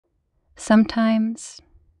Sometimes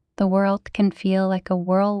the world can feel like a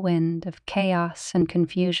whirlwind of chaos and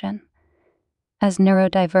confusion. As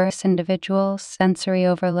neurodiverse individuals, sensory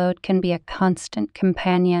overload can be a constant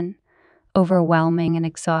companion, overwhelming and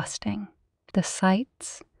exhausting. The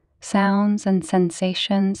sights, sounds, and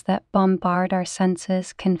sensations that bombard our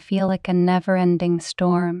senses can feel like a never-ending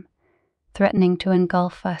storm, threatening to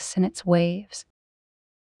engulf us in its waves.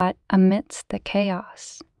 But amidst the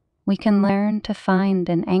chaos, we can learn to find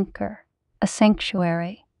an anchor, a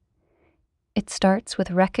sanctuary. It starts with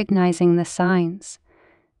recognizing the signs,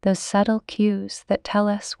 those subtle cues that tell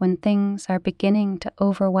us when things are beginning to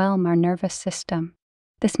overwhelm our nervous system.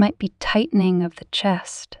 This might be tightening of the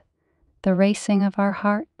chest, the racing of our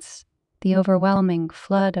hearts, the overwhelming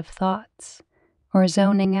flood of thoughts, or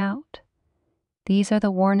zoning out. These are the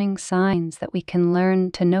warning signs that we can learn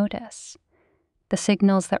to notice, the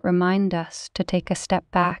signals that remind us to take a step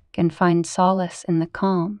back and find solace in the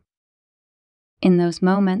calm. In those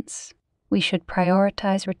moments, we should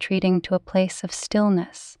prioritize retreating to a place of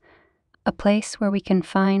stillness, a place where we can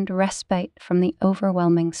find respite from the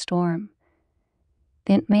overwhelming storm.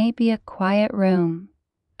 It may be a quiet room,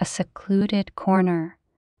 a secluded corner,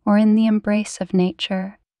 or in the embrace of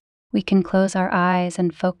nature. We can close our eyes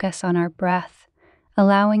and focus on our breath,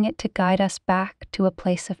 allowing it to guide us back to a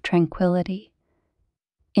place of tranquility.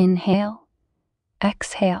 Inhale,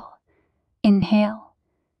 exhale, inhale,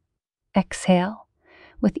 exhale.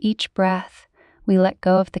 With each breath, we let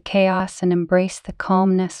go of the chaos and embrace the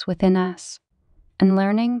calmness within us. And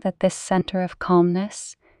learning that this center of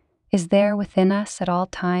calmness is there within us at all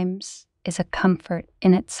times is a comfort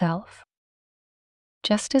in itself.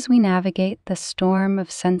 Just as we navigate the storm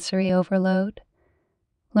of sensory overload,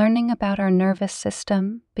 learning about our nervous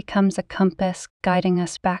system becomes a compass guiding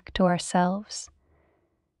us back to ourselves.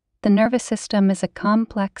 The nervous system is a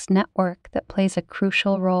complex network that plays a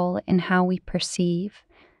crucial role in how we perceive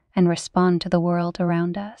and respond to the world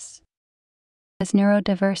around us. As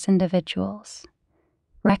neurodiverse individuals,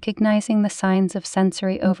 recognizing the signs of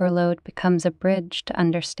sensory overload becomes a bridge to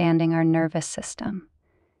understanding our nervous system.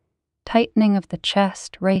 Tightening of the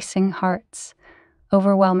chest, racing hearts,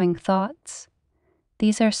 overwhelming thoughts.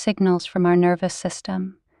 These are signals from our nervous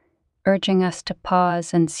system, urging us to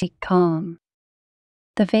pause and seek calm.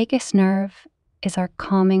 The vagus nerve is our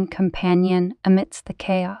calming companion amidst the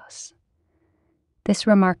chaos. This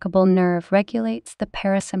remarkable nerve regulates the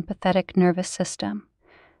parasympathetic nervous system,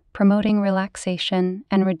 promoting relaxation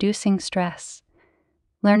and reducing stress.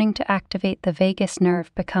 Learning to activate the vagus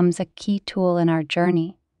nerve becomes a key tool in our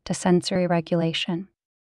journey to sensory regulation.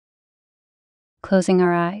 Closing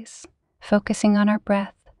our eyes, focusing on our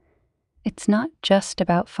breath, it's not just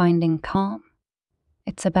about finding calm.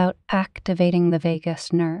 It's about activating the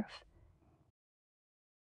vagus nerve.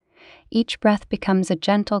 Each breath becomes a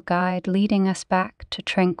gentle guide leading us back to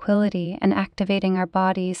tranquility and activating our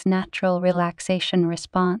body's natural relaxation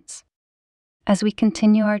response. As we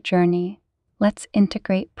continue our journey, let's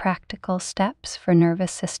integrate practical steps for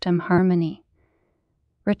nervous system harmony.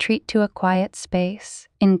 Retreat to a quiet space,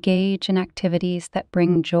 engage in activities that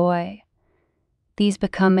bring joy. These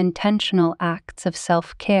become intentional acts of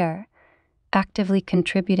self-care, actively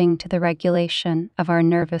contributing to the regulation of our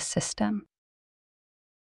nervous system.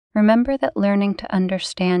 Remember that learning to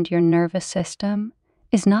understand your nervous system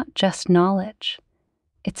is not just knowledge,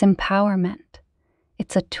 it's empowerment.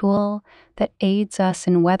 It's a tool that aids us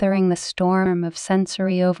in weathering the storm of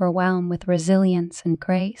sensory overwhelm with resilience and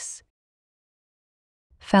grace.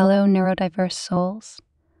 Fellow neurodiverse souls,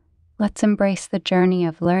 let's embrace the journey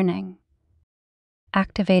of learning,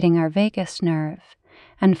 activating our vagus nerve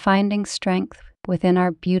and finding strength within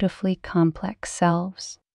our beautifully complex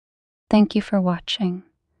selves. Thank you for watching.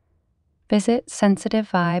 Visit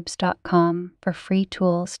sensitivevibes.com for free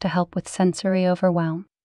tools to help with sensory overwhelm.